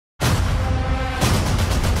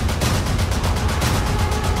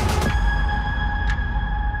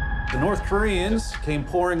North Koreans came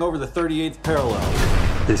pouring over the 38th parallel.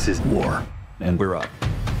 This is war, and we're up.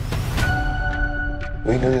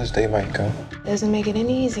 We knew this day might come. Doesn't make it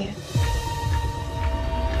any easier.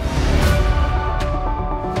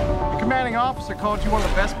 The commanding officer called you one of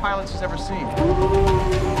the best pilots he's ever seen.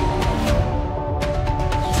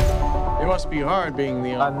 It must be hard being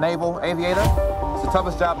the naval aviator. It's the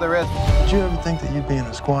toughest job there is. Did you ever think that you'd be in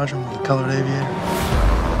a squadron with a colored aviator?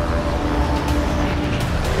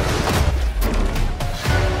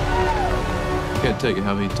 Can't tell you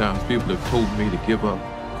how many times people have told me to give up,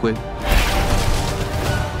 quit,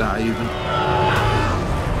 die even.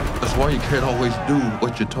 That's why you can't always do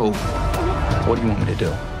what you're told. What do you want me to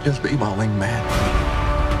do? Just be my wingman.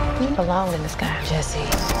 You belong in the sky, Jesse.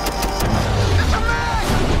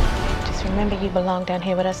 Just remember you belong down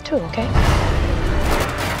here with us too, okay?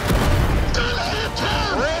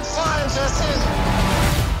 Red fire, Jesse!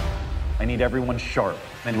 I need everyone sharp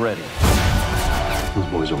and ready. Those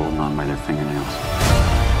boys are holding on by their fingernails.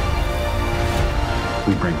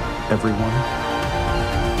 We bring everyone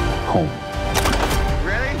home.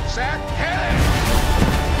 Ready, set, hit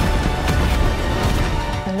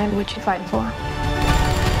it! Remember what you're fighting for.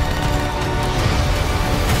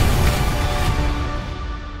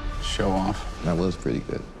 Show off. That was pretty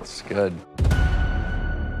good. It's good.